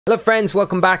Hello friends,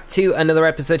 welcome back to another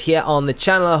episode here on the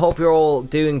channel. I hope you're all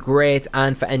doing great,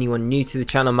 and for anyone new to the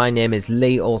channel, my name is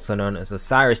Lee, also known as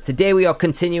Osirus. Today we are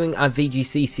continuing our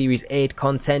VGC Series 8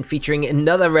 content featuring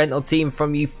another rental team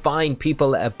from you fine people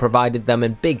that have provided them,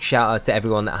 and big shout out to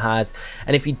everyone that has.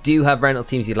 And if you do have rental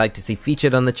teams you'd like to see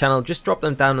featured on the channel, just drop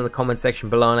them down in the comment section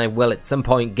below and I will at some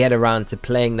point get around to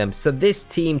playing them. So this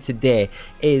team today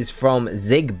is from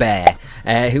Zigbear,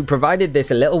 who provided this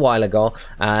a little while ago.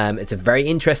 It's a very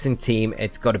interesting team.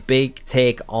 It's got a big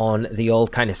take on the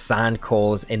old kind of sand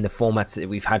cores in the formats that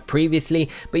we've had previously,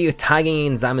 but you're tagging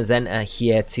in Zamazenta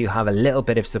here to have a little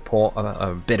bit of support,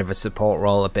 a bit of a support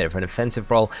role, a bit of an offensive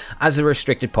role as a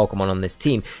restricted Pokemon on this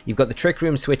team. You've got the Trick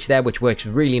Room switch there, which works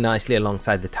really nicely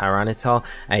alongside the Tyranitar.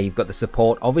 You've got the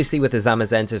support obviously with the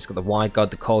Zamazenta. It's got the Wide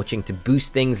Guard, the coaching to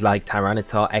boost things like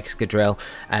Tyranitar, Excadrill.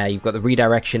 You've got the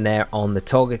redirection there on the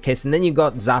Togekiss, and then you've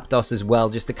got Zapdos as well,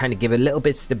 just to kind of give a little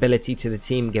bit of stability to the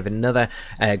team, give another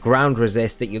ground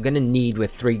resist that you're going to need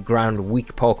with 3 ground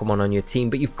weak Pokemon on your team.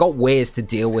 But you've got ways to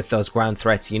deal with those ground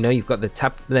threats. You know, you've got the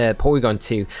Porygon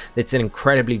 2 that's an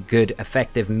incredibly good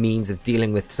effective means of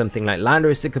dealing with something like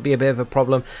Landorus that could be a bit of a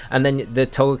problem, and then the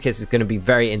Togekiss is going to be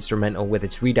very instrumental with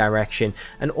its redirection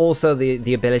and also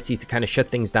the ability to kind of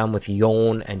shut things down with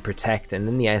Yawn and Protect, and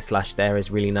then the Air Slash there is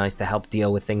really nice to help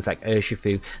deal with things like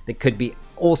Urshifu that could be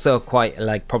also quite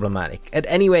like problematic.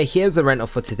 Anyway, here's the rental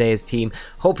for today's team.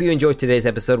 Hope you enjoyed today's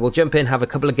episode. We'll jump in, have a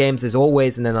couple of games as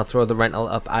always, and then I'll throw the rental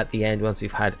up at the end once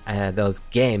we've had those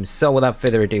games. So without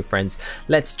further ado friends,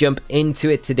 let's jump into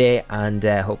it today, and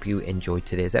hope you enjoyed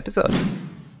today's episode.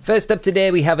 First up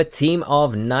today, we have a team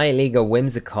of Nihilego,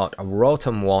 Whimsicott,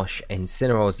 Rotom Wash,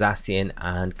 Incineroar, Zacian,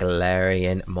 and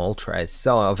Galarian Moltres.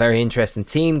 So a very interesting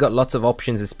team. Got lots of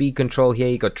options of speed control here.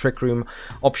 You got Trick Room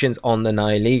options on the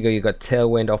Nihilego. You got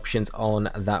Tailwind options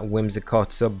on that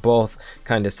Whimsicott. So both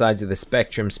kind of sides of the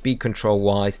spectrum, speed control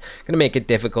wise, going to make it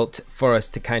difficult for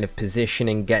us to kind of position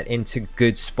and get into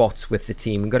good spots with the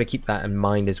team. We've got to keep that in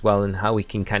mind as well, and how we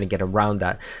can kind of get around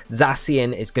that.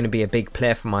 Zacian is going to be a big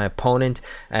player for my opponent.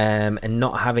 And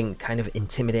not having kind of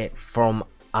Intimidate from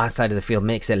our side of the field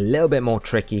makes it a little bit more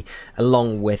tricky,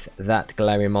 along with that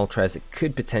Galarian Moltres. It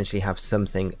could potentially have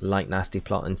something like Nasty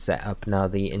Plot and set up. Now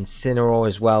the Incineroar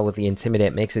as well with the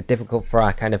Intimidate makes it difficult for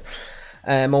our kind of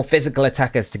more physical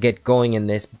attackers to get going in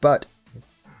this, but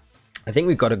I think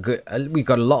we've got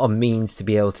a lot of means to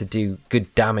be able to do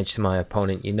good damage to my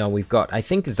opponent. You know, we've got, I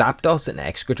think Zapdos and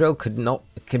Excadrill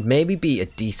could maybe be a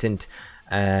decent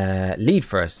lead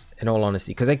for us, in all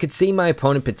honesty, because I could see my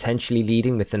opponent potentially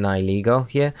leading with the Nihilego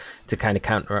here to kind of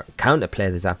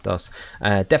counterplay the Zapdos.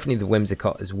 Definitely the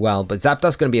Whimsicott as well, but Zapdos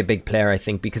is going to be a big player, I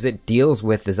think, because it deals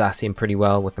with the Zacian pretty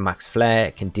well with the Max Flare.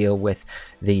 It can deal with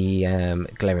the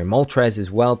Galarian Moltres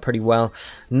as well pretty well.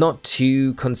 Not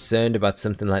too concerned about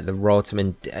something like the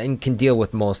Rotom, and can deal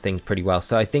with most things pretty well.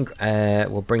 So I think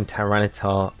we'll bring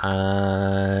Tyranitar,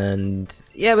 and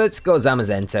yeah, let's go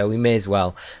Zamazenta. We may as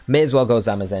well go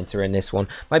Zamazenta in this one.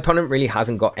 My opponent really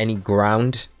hasn't got any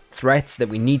ground threats that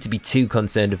we need to be too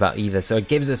concerned about either, so it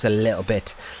gives us a little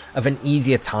bit of an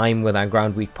easier time with our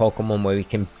ground weak Pokemon, where we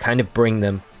can kind of bring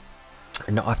them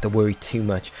and not have to worry too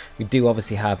much. We do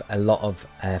obviously have a lot of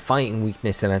fighting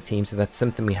weakness in our team, so that's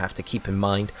something we have to keep in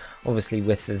mind. Obviously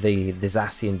with the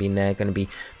Zacian being there, going to be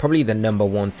probably the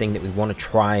 #1 thing that we want to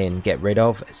try and get rid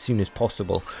of as soon as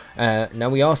possible. Now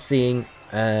we are seeing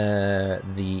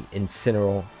the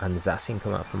Incineroar and the Zacian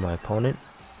come out from my opponent,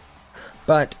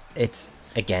 but it's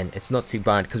not too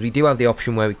bad, because we do have the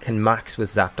option where we can max with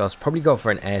Zapdos, probably go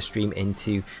for an Airstream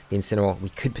into the Incineroar. We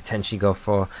could potentially go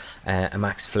for a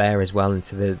Max Flare as well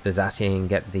into the Zacian and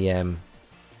get the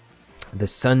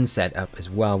Sunset up as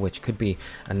well, which could be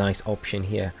a nice option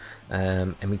here.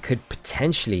 And we could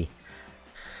potentially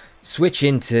switch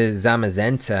into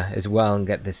Zamazenta as well and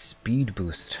get the speed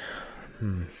boost.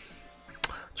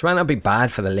 Which might not be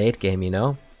bad for the late game, you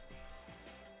know.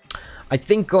 I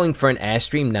think going for an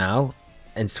Airstream now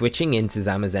and switching into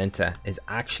Zamazenta is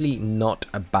actually not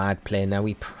a bad play. Now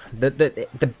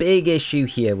the big issue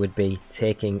here would be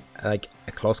taking like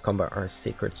a close combat or a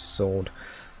Sacred Sword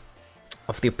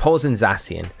of the opposing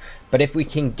Zacian, but if we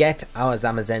can get our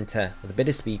Zamazenta with a bit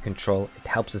of speed control, it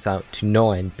helps us out to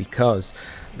no end, because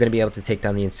we're going to be able to take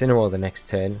down the Incineroar the next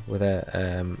turn with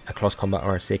a close combat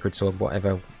or a Sacred Sword,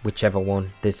 whichever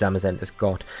one this Zamazenta's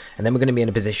got, and then we're going to be in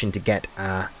a position to get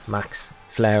our Max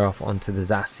Flare off onto the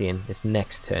Zacian this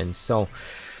next turn. So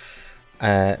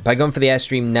by going for the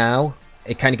Airstream now,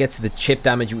 it kind of gets the chip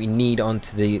damage we need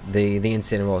onto the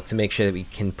Incineroar to make sure that we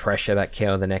can pressure that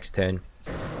KO the next turn.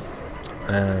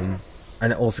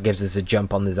 And it also gives us a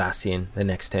jump on the Zacian the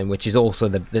next turn, which is also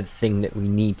the thing that we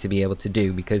need to be able to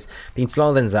do, because being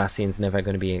slower than Zacian is never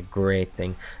going to be a great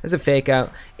thing. As a fake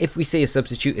out, if we see a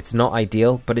substitute, it's not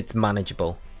ideal, but it's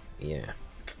manageable. Yeah.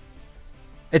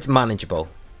 It's manageable.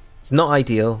 It's not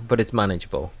ideal, but it's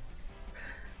manageable.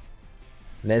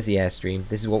 And there's the Airstream.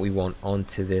 This is what we want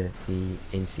onto the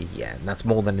Incy. Yeah, and that's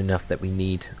more than enough that we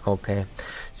need. Okay.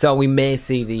 So we may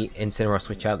see the Incineroar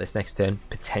switch out this next turn,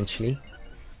 potentially.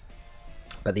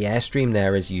 But the Airstream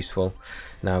there is useful.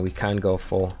 Now we can go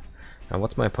for... Now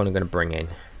what's my opponent going to bring in?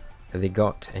 Have they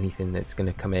got anything that's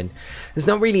going to come in? There's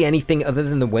not really anything other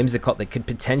than the Whimsicott that could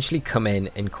potentially come in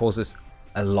and cause us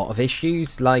a lot of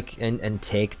issues, like, and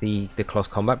take the close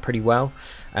combat pretty well.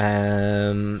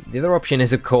 The other option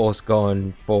is, of course,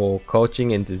 going for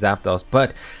coaching into Zapdos,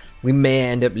 but we may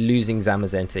end up losing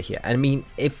Zamazenta here. I mean,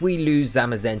 if we lose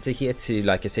Zamazenta here to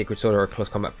like a Sacred Sword or a close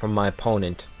combat from my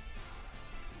opponent,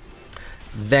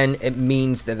 then it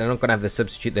means that they're not going to have the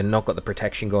substitute. They're not got the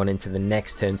protection going into the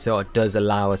next turn, so it does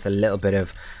allow us a little bit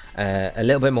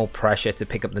more pressure to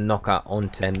pick up the knockout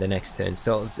onto them the next turn.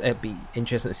 So it'd be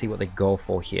interesting to see what they go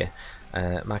for here.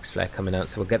 Max Flare coming out,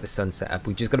 so we'll get the Sunset up.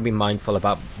 We just got to be mindful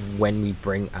about when we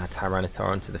bring our Tyranitar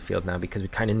onto the field now, because we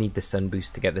kind of need the Sun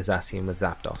Boost to get the Zacian with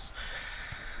Zapdos.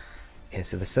 Okay,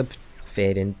 so the sub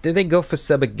fade in. Do they go for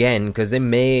sub again? Because they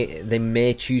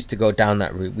may choose to go down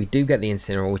that route. We do get the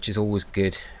Incineroar, which is always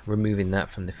good. Removing that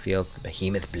from the field. The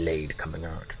Behemoth Blade coming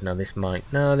out. Now this might...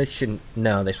 No, this shouldn't...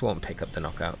 No, this won't pick up the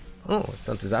knockout. Oh, it's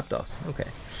onto Zapdos. Okay.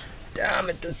 Damn,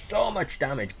 it does so much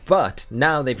damage. But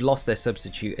now they've lost their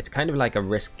substitute. It's kind of like a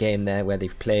risk game there where they're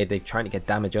trying to get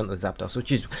damage onto the Zapdos, which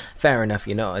is fair enough,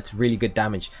 you know. It's really good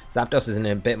damage. Zapdos is in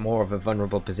a bit more of a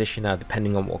vulnerable position now,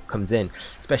 depending on what comes in,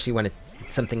 especially when it's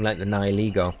something like the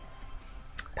Nihilego.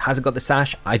 Has it got the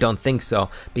Sash? I don't think so.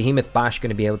 Behemoth Bash going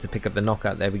to be able to pick up the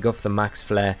knockout there. We go for the Max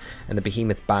Flare and the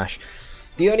Behemoth Bash.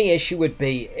 The only issue would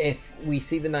be if we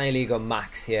see the Nihilego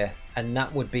max here, and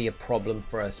that would be a problem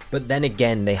for us. But then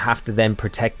again, they have to then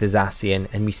protect the Zacian,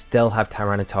 and we still have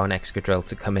Tyranitar and Excadrill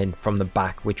to come in from the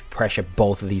back, which pressure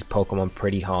both of these Pokemon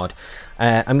pretty hard.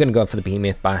 I'm going to go for the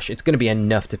Behemoth Bash. It's going to be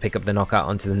enough to pick up the knockout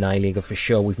onto the Nihilego for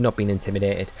sure. We've not been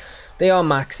intimidated. They are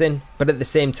maxing, but at the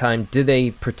same time, do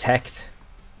they protect?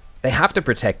 They have to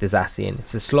protect the Zacian.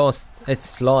 It's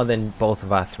slower than both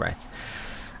of our threats.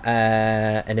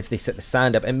 And if they set the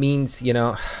sand up, it means, you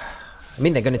know... I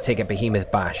mean, they're going to take a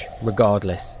Behemoth Bash,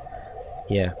 regardless.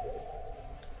 Yeah.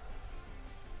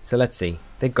 So let's see.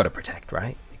 They've got to protect,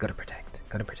 right? They've got to protect.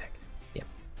 Got to protect. Yep,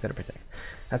 got to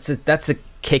protect. That's a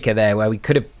kicker there, where we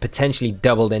could have potentially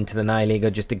doubled into the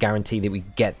Nihilego just to guarantee that we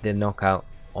get the knockout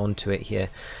onto it here.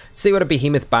 Let's see what a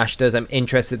Behemoth Bash does. I'm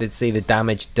interested to see the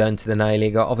damage done to the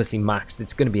Nihilego. Obviously maxed.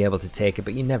 It's going to be able to take it,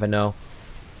 but you never know.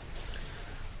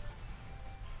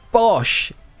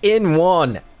 Bosh! In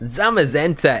one,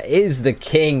 Zamazenta is the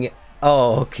king.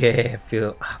 Oh, okay. I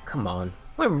feel... Oh, come on.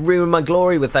 I'm going to ruin my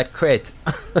glory with that crit.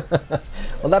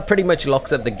 Well, that pretty much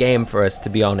locks up the game for us,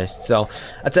 to be honest. So,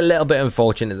 that's a little bit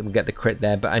unfortunate that we get the crit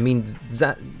there. But, I mean,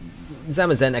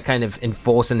 Zamazenta kind of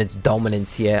enforcing its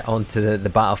dominance here onto the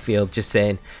battlefield. Just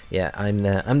saying, yeah, I'm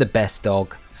the best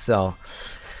dog. So,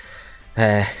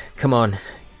 come on.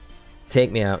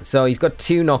 Take me out. So he's got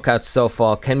 2 knockouts so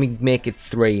far. Can we make it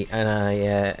 3?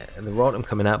 And the Rotom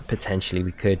coming out, potentially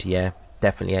we could. Yeah,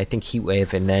 definitely. I think Heat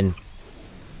Wave, and then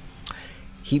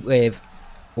Heat Wave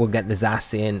will get the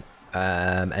Zacian,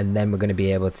 and then we're going to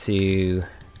be able to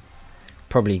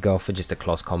probably go for just a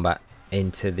close combat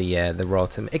into the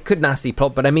Rotom. It could nasty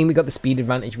plot, but I mean, we got the speed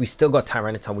advantage. We still got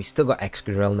Tyranitar. We still got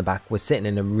Excadrill in the back. We're sitting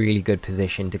in a really good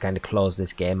position to kind of close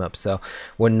this game up. So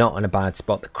we're not in a bad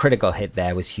spot. The critical hit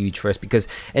there was huge for us, because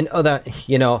in other,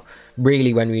 you know,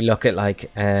 really when we look at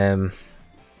like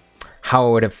how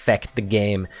it would affect the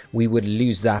game, we would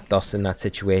lose Zapdos in that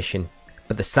situation.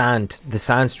 But the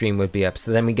sand stream would be up.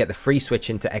 So then we get the free switch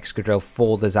into Excadrill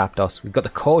for the Zapdos. We've got the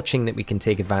coaching that we can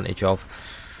take advantage of.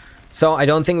 So I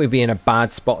don't think we'd be in a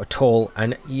bad spot at all.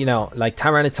 And, you know, like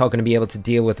Tyranitar going to be able to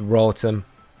deal with Rotom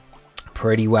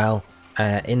pretty well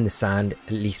in the sand,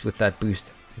 at least with that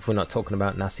boost, if we're not talking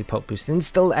about nasty pop boost. And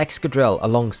still Excadrill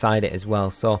alongside it as well.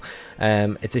 So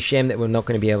it's a shame that we're not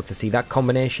going to be able to see that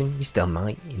combination. We still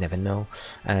might, you never know.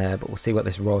 But we'll see what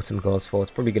this Rotom goes for.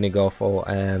 It's probably going to go for,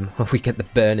 we get the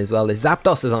burn as well. The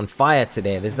Zapdos is on fire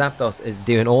today. The Zapdos is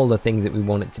doing all the things that we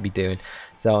want it to be doing.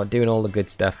 So doing all the good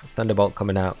stuff. Thunderbolt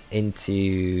coming out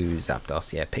into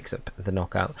Zapdos. Yeah, picks up the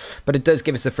knockout. But it does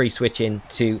give us a free switch in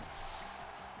to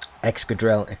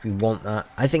Excadrill if we want that.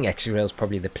 I think Excadrill is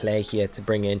probably the play here to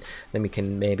bring in. Then we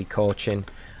can maybe coach in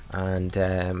and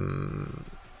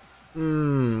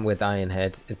With Iron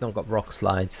Head. It's not got Rock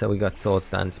Slide, so we got Sword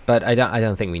Stance. But I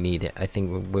don't think we need it. I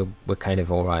think we're kind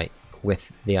of alright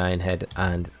with the Iron Head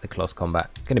and the close combat.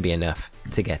 Going to be enough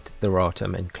to get the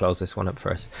Rotom and close this one up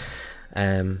first.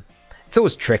 It's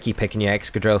always tricky picking your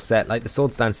Excadrill set. Like the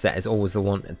Sword Stance set is always the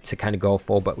one to kind of go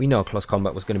for, but we know close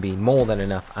combat was going to be more than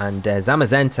enough. And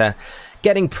Zamazenta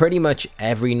getting pretty much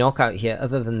every knockout here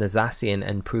other than the Zacian,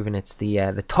 and proving it's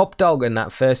the top dog in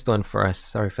that first one for us.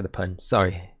 Sorry for the pun.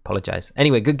 Sorry. Apologize.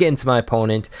 Anyway, good game to my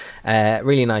opponent.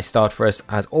 Really nice start for us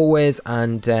as always,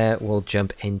 and we'll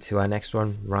jump into our next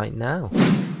one right now.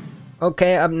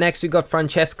 Okay, up next we got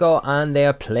Francesco, and they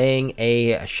are playing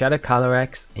a Shadow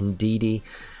Calyrex, Indeedee,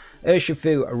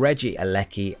 Urshifu, Reggie,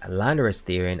 Alecki, Landorus,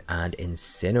 Therian, and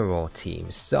Incineroar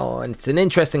teams. So it's an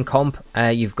interesting comp.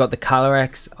 You've got the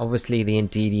Calyrex, obviously the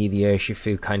Indeedee, the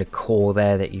Urshifu kind of core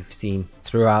there that you've seen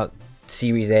throughout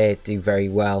Series 8 do very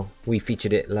well. We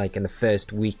featured it like in the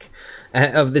first week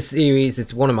of the series.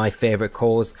 It's one of my favorite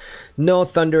cores. No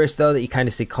Thundurus though that you kind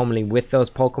of see commonly with those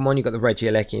Pokemon. You got the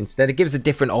Regieleki instead. It gives a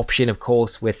different option, of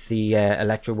course, with the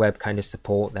Electro Web kind of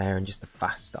support there, and just a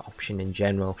faster option in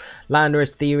general.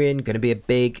 Landorus, Therian, going to be a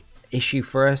big issue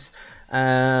for us.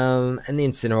 And the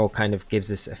Incineroar kind of gives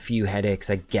us a few headaches,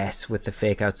 I guess, with the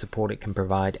fake out support it can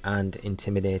provide, and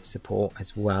Intimidate support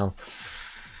as well.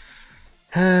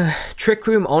 Trick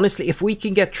Room, honestly, if we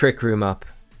can get Trick Room up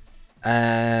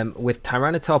with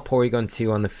Tyranitar, Porygon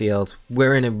 2 on the field,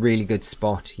 we're in a really good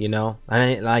spot, you know.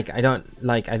 And I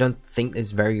don't think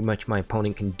there's very much my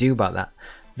opponent can do about that.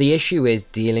 The issue is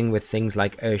dealing with things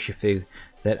like Urshifu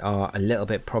that are a little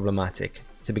bit problematic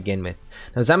to begin with.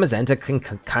 Now Zamazenta can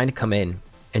kind of come in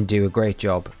and do a great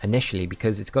job initially,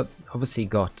 because it's obviously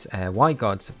got Wide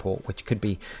Guard support, which could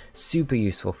be super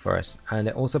useful for us, and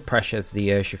it also pressures the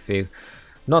Urshifu.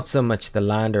 Not so much the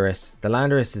Landorus. The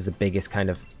Landorus is the biggest kind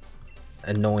of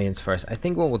annoyance for us. I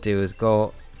think what we'll do is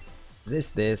go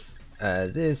this,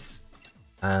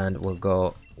 and we'll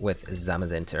go with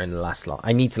Zamazenta in the last slot.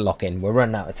 I need to lock in. We're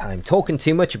running out of time. Talking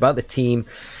too much about the team,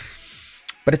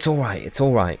 but it's all right. It's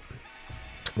all right.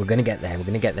 We're going to get there. We're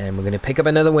going to get there, and we're going to pick up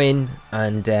another win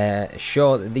and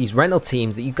show that these rental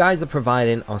teams that you guys are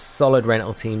providing are solid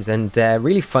rental teams, and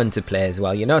really fun to play as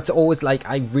well. You know, it's always like,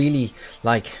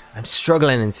 I'm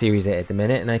struggling in Series 8 at the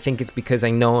minute, and I think it's because I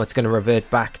know it's going to revert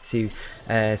back to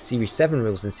Series 7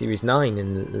 rules and Series 9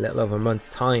 in a little over a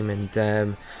month's time,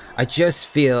 and I just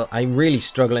feel I'm really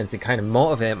struggling to kind of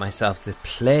motivate myself to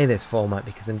play this format,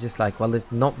 because I'm just like, well, there's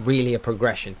not really a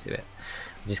progression to it.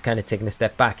 Just kind of taking a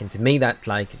step back, and to me that,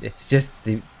 like, it's just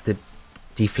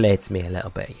deflates me a little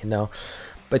bit, you know.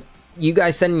 But you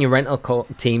guys sending your rental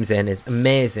teams in is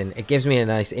amazing. It gives me a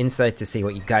nice insight to see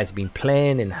what you guys have been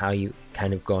playing and how you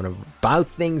kind of gone about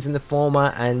things in the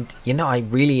format, and you know, I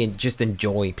really just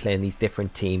enjoy playing these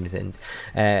different teams, and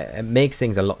it makes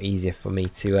things a lot easier for me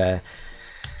to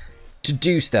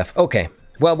do stuff. Okay,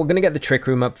 well, we're going to get the Trick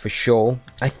Room up for sure.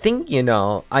 I think, you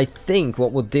know,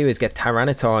 what we'll do is get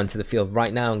Tyranitar onto the field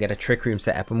right now and get a Trick Room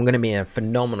set up, and we're going to be in a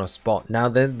phenomenal spot. Now,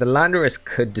 the Landorus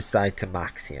could decide to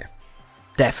max here.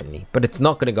 Definitely. But it's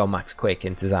not going to go max quick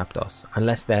into Zapdos,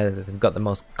 unless they've got the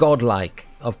most godlike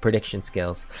of prediction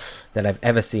skills that I've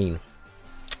ever seen.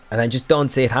 And I just don't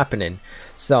see it happening.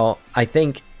 So, I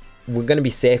think we're going to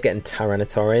be safe getting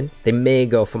Tyranitar in. They may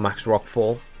go for max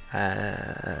Rockfall.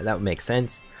 That would make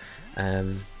sense.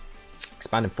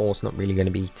 Expanding Force not really going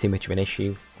to be too much of an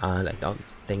issue, and I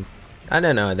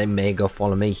don't know, they may go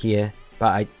follow me here, but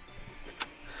I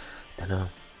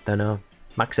don't know.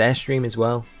 Max Airstream as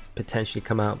well potentially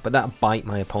come out, but that'll bite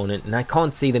my opponent, and I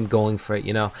can't see them going for it,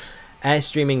 you know.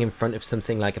 Airstreaming in front of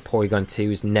something like a Porygon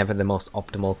 2 is never the most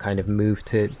optimal kind of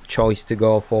choice to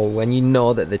go for, when you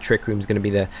know that the Trick Room is going to be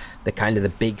the kind of the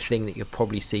big thing that you'll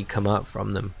probably see come out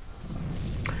from them.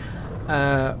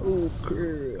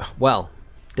 Okay. Well,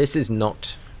 this is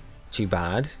not too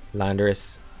bad.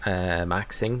 Landorus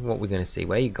maxing. What we're going to see?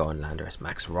 Where you going, Landorus?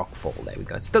 Max Rockfall. There we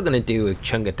go. It's still going to do a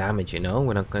chunk of damage, you know.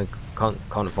 We're not going to can't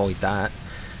avoid that.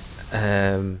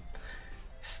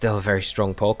 Still a very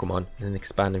strong Pokemon and an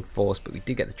Expanding Force, but we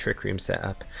do get the Trick Room set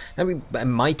up. And it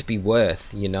might be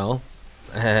worth, you know,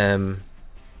 maxing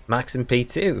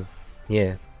P2.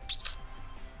 Yeah.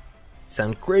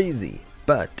 Sound crazy,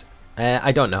 but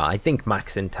I don't know. I think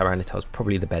Max and Tyranitar is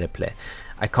probably the better play.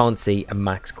 I can't see a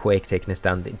Max Quake taking us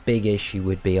down. The big issue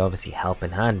would be obviously Helping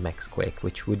Hand Max Quake,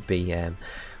 which would be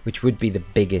the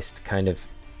biggest kind of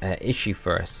issue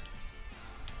for us.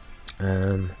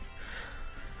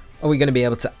 Are we going to be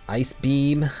able to Ice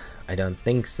Beam? I don't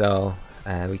think so.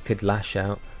 We could Lash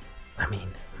Out. I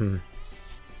mean,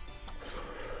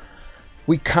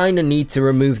 we kind of need to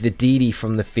remove the DD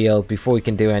from the field before we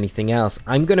can do anything else.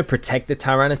 I'm going to protect the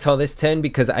Tyranitar this turn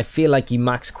because I feel like you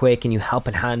Max Quake and you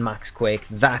Helping Hand Max Quake.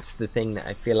 That's the thing that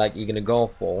I feel like you're going to go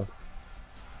for.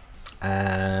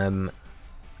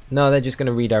 No, they're just going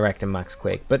to redirect and Max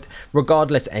Quake. But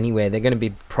regardless, anyway, they're going to be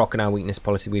proccing our weakness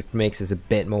policy, which makes us a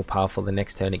bit more powerful the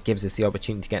next turn. It gives us the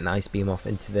opportunity to get an Ice Beam off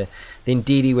into the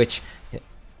Indeedee, which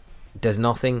does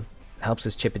nothing. Helps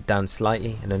us chip it down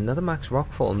slightly. And another Max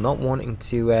Rockfall, not wanting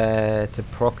to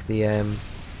proc the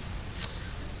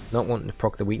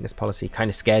weakness policy. Kind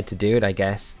of scared to do it, I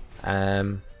guess.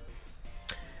 Yeah,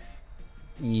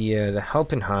 the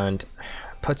Helping Hand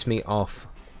puts me off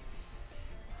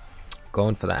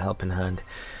going for that Helping Hand.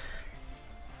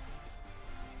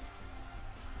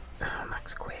 Oh,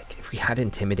 Max Quake. If we had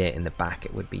Intimidate in the back,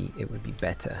 it would be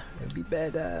better. It would be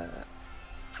better.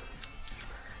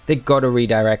 They got to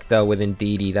redirect though with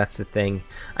Indeedee. That's the thing.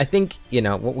 I think, you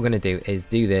know, what we're gonna do is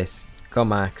do this. Go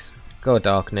Max. Go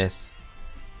Darkness.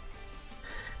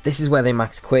 This is where they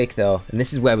Max Quake though, and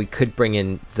this is where we could bring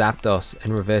in Zapdos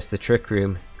and reverse the Trick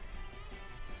Room.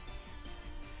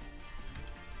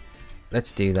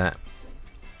 Let's do that.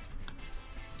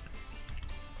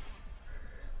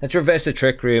 Let's reverse the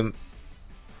Trick Room.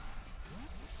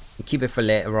 Keep it for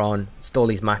later on. Stall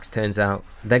these max turns out.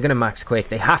 They're going to Max Quake.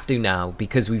 They have to now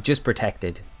because we've just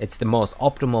protected. It's the most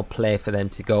optimal play for them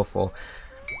to go for.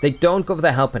 They don't go for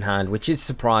their Helping Hand, which is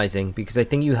surprising because I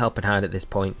think you Helping Hand at this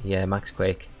point. Yeah, Max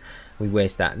Quake. We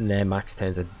waste that and their max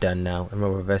turns are done now. And we'll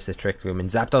reverse the Trick Room. And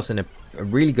Zapdos in a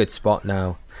really good spot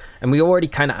now. And we already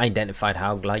kind of identified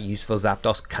how useful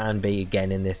Zapdos can be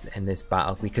again in this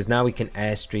battle. Because now we can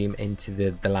Airstream into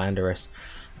the Landorus.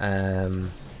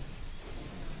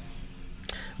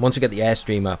 Once we get the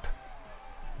Airstream up,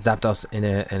 Zapdos in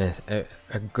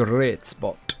a great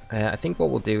spot. I think what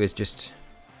we'll do is just...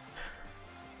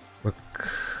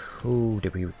 Ooh,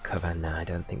 did we recover? No, I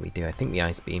don't think we do. I think the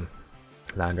Ice Beam,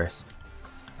 Landorus.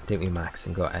 I think we max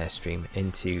and got Airstream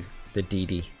into the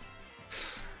DD.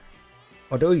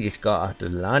 Although we just got after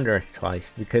the Landorus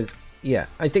twice, because, yeah,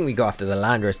 I think we got after the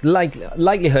Landorus.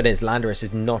 Likelihood is Landorus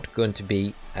is not going to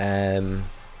be...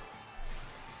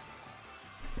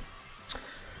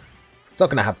 It's not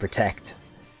going to have Protect.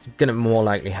 It's going to more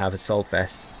likely have Assault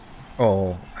Vest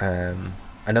or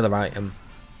another item.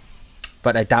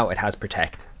 But I doubt it has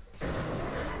Protect.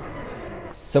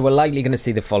 So we're likely going to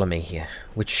see the Follow Me here,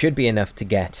 which should be enough to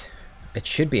get... It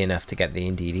should be enough to get the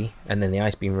Indeedee. And then the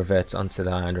Ice Beam reverts onto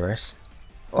the Landorus.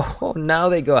 Oh, now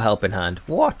they go Helping Hand.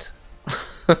 What?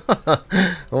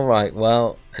 Alright,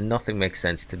 well, nothing makes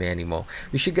sense to me anymore.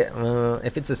 We should get...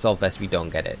 if it's Assault Vest, we don't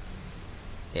get it.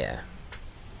 Yeah.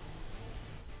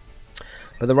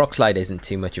 But the Rock Slide isn't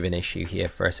too much of an issue here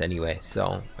for us anyway,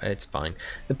 so it's fine.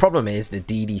 The problem is the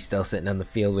DD still sitting on the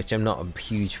field, which I'm not a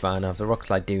huge fan of. The Rock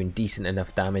Slide doing decent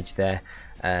enough damage there.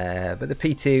 But the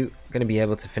P2 going to be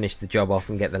able to finish the job off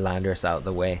and get the Landorus out of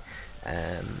the way.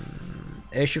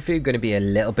 Urshifu going to be a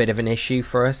little bit of an issue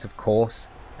for us, of course.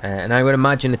 And I would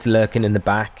imagine it's lurking in the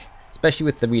back. Especially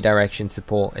with the redirection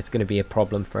support, it's going to be a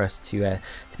problem for us to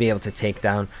be able to take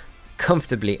down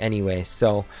comfortably anyway.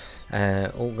 So...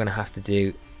 all we're going to have to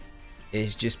do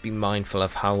is just be mindful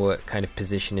of how we're kind of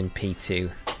positioning P2.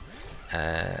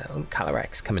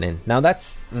 Calyrex coming in. Now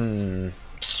that's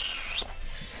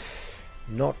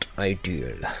not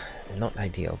ideal. Not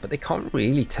ideal. But they can't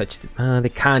really touch the... they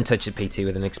can touch the P2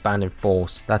 with an Expanding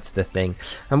Force. That's the thing.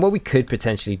 And what we could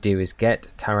potentially do is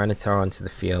get Tyranitar onto the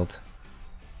field.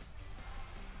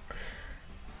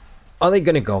 Are they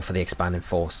going to go for the Expanding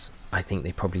Force? I think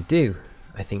they probably do.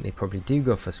 I think they probably do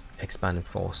go for Expanding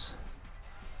Force.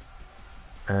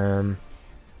 Where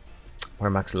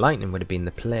Max Lightning would have been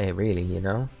the play, really, you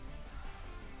know?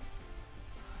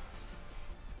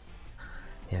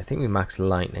 Yeah, I think we Max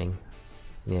Lightning.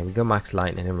 Yeah, we go Max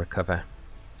Lightning and recover.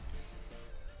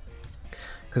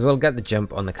 Because we'll get the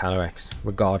jump on the Calyrex,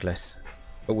 regardless.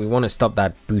 But we want to stop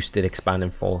that boosted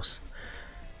Expanding Force.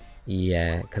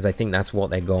 Yeah, because I think that's what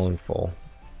they're going for.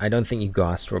 I don't think you go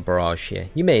Astral Barrage here.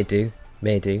 You may do.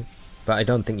 May do, but I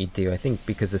don't think you do. I think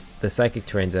because the Psychic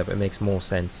Terrain's up, it makes more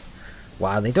sense.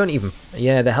 Wow, they don't even...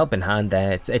 Yeah, they're Helping Hand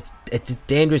there. It's a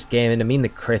dangerous game, and I mean the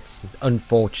crit's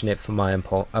unfortunate for my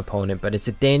opponent, but it's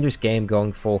a dangerous game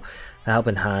going for the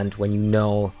Helping Hand when you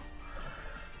know...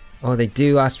 Oh, they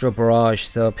do Astral Barrage,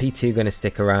 so P2 going to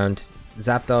stick around.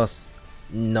 Zapdos...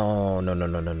 No.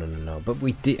 But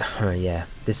we do... yeah,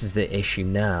 this is the issue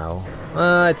now.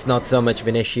 It's not so much of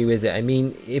an issue, is it? I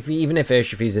mean, even if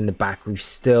Urshifu's in the back, we've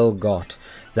still got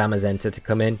Zamazenta to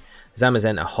come in.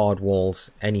 Zamazenta hard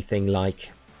walls anything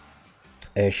like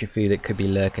Urshifu that could be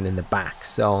lurking in the back.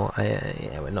 So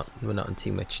yeah, we're not in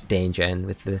too much danger, and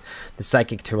with the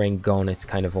psychic terrain gone, it's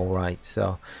kind of all right.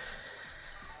 So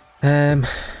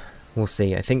we'll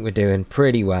see. I think we're doing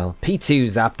pretty well. P2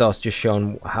 Zapdos just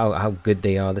showing how good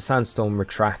they are. The Sandstorm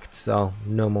retracts, so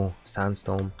no more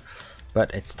Sandstorm.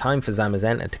 But it's time for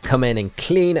Zamazenta to come in and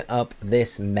clean up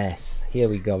this mess. Here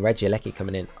we go. Regieleki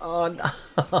coming in. Oh,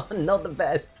 no, not the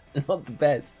best. Not the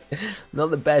best.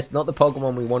 Not the best. Not the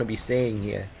Pokemon we want to be seeing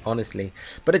here, honestly.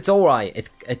 But it's all right.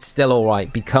 It's still all right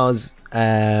because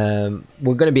we're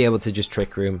going to be able to just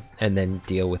Trick Room and then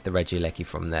deal with the Regieleki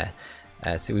from there.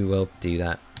 So we will do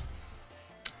that.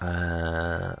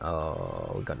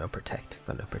 Oh, we got no Protect.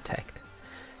 Got no Protect.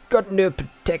 Got no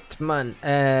Protect, man.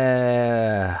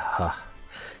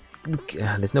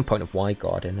 There's no point of Y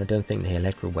guarding. I don't think the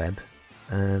Electro Web.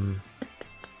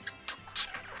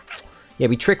 Yeah,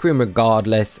 we Trick Room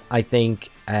regardless. I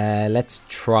think. Let's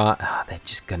try. Oh,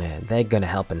 they're gonna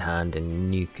help in hand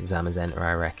and nuke Zamazenta,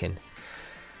 I reckon.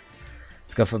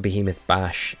 Let's go for Behemoth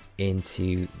Bash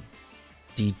into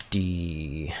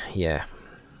DD. Yeah.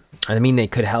 I mean, they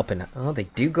could help in. Oh, they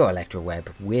do go Electro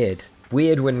Web. Weird.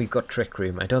 Weird when we've got Trick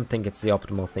Room. I don't think it's the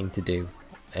optimal thing to do.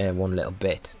 One little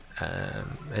bit,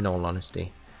 in all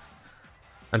honesty.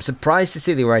 I'm surprised to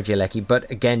see the Regieleki, but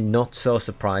again, not so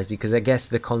surprised because I guess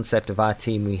the concept of our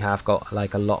team, we have got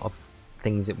like a lot of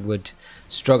things that would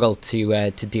struggle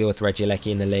to deal with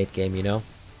Regieleki in the late game, you know.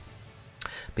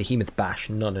 Behemoth Bash,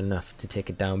 not enough to take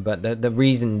it down. But the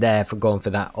reason there for going for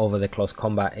that over the close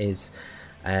combat is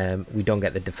we don't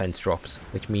get the defense drops,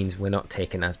 which means we're not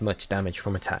taking as much damage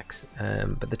from attacks.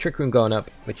 But the Trick Room going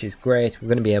up, which is great. We're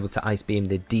going to be able to Ice Beam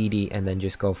the DD and then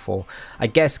just go for, I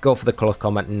guess, go for the close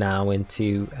combat now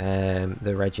into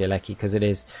the Regieleki because it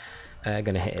is going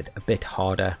to hit it a bit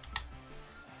harder.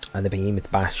 And the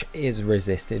Behemoth Bash is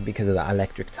resisted because of that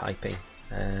electric typing.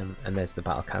 And there's the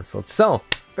battle cancelled. So,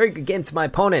 very good game to my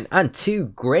opponent. And two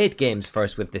great games for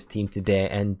us with this team today.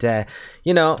 And,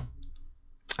 you know,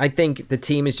 I think the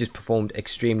team has just performed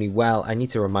extremely well. I need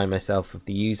to remind myself of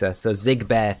the user. So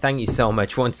Zigbear, thank you so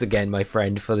much once again, my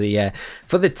friend, for the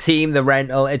team, the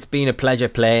rental. It's been a pleasure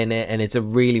playing it, and it's a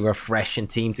really refreshing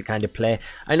team to kind of play.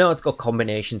 I know it's got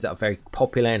combinations that are very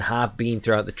popular and have been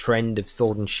throughout the trend of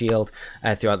Sword and Shield,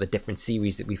 throughout the different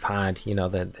series that we've had. You know,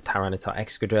 the Tyranitar,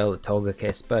 Excadrill, the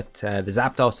Togekiss, but the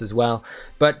Zapdos as well.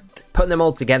 But putting them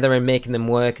all together and making them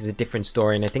work is a different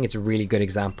story, and I think it's a really good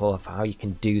example of how you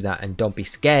can do that and don't be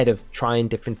scared of trying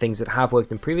different things that have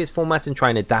worked in previous formats and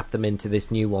trying to adapt them into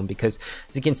this new one, because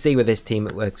as you can see with this team,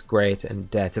 it works great,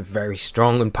 and it's a very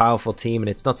strong and powerful team, and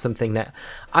it's not something that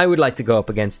I would like to go up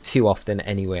against too often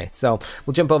anyway. So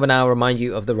we'll jump over now, remind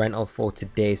you of the rental for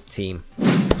today's team.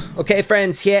 Okay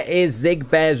friends, here is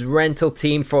Zigbear's rental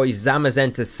team for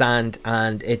Zamazenta Sand,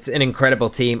 and it's an incredible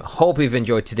team. Hope you've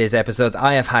enjoyed today's episode.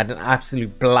 I have had an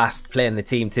absolute blast playing the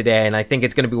team today, and I think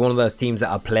it's going to be one of those teams that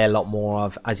I'll play a lot more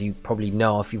of. As you probably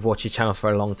know, if you've watched the channel for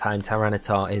a long time,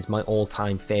 Tyranitar is my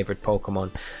all-time favorite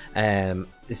Pokemon.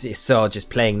 So just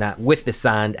playing that with the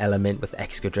sand element, with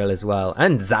Excadrill as well,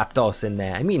 and Zapdos in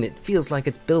there. I mean, it feels like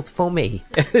it's built for me.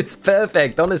 It's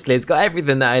perfect, honestly. It's got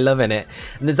everything that I love in it.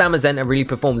 And the Zamazenta really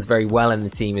performs very well in the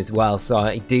team as well. So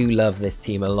I do love this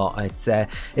team a lot.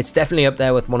 It's definitely up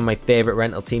there with one of my favorite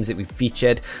rental teams that we've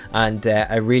featured. And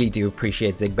I really do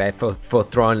appreciate Zigbear for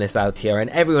throwing this out here, and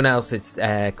everyone else that's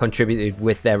contributed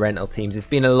with their rental teams. It's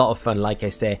been a lot of fun, like I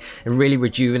say, and really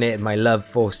rejuvenated my love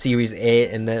for Series 8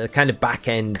 and the kind of back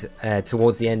end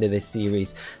towards the end of this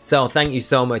series. So thank you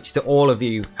so much to all of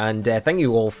you, and thank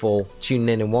you all for tuning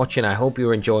in and watching. I hope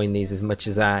you're enjoying these as much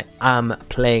as I am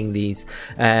playing these,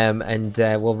 and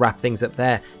we'll wrap things up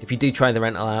there. If you do try the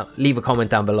rental out, leave a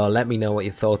comment down below, let me know what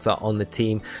your thoughts are on the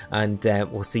team, and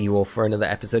we'll see you all for another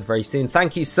episode very soon.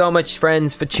 Thank you so much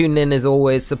friends for tuning in, as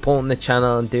always, supporting the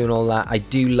channel and doing all that. I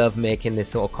do love making this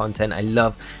sort of content. I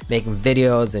love making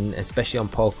videos, and especially on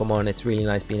Pokemon, it's really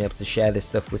nice being able to share this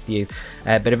stuff with you.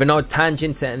 Bit of an odd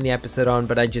tangent to end the episode on,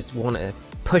 but I just want to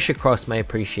push across my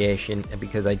appreciation,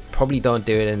 because I probably don't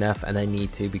do it enough, and I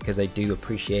need to, because I do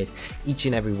appreciate each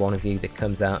and every one of you that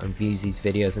comes out and views these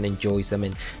videos and enjoys them.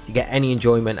 And if you get any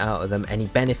enjoyment out of them, any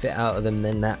benefit out of them,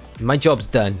 then my job's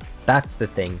done. That's the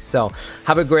thing. So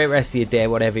have a great rest of your day,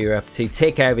 whatever you're up to.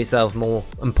 Take care of yourselves, more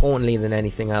importantly than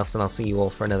anything else, and I'll see you all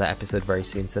for another episode very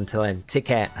soon. So until then, take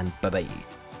care and bye bye.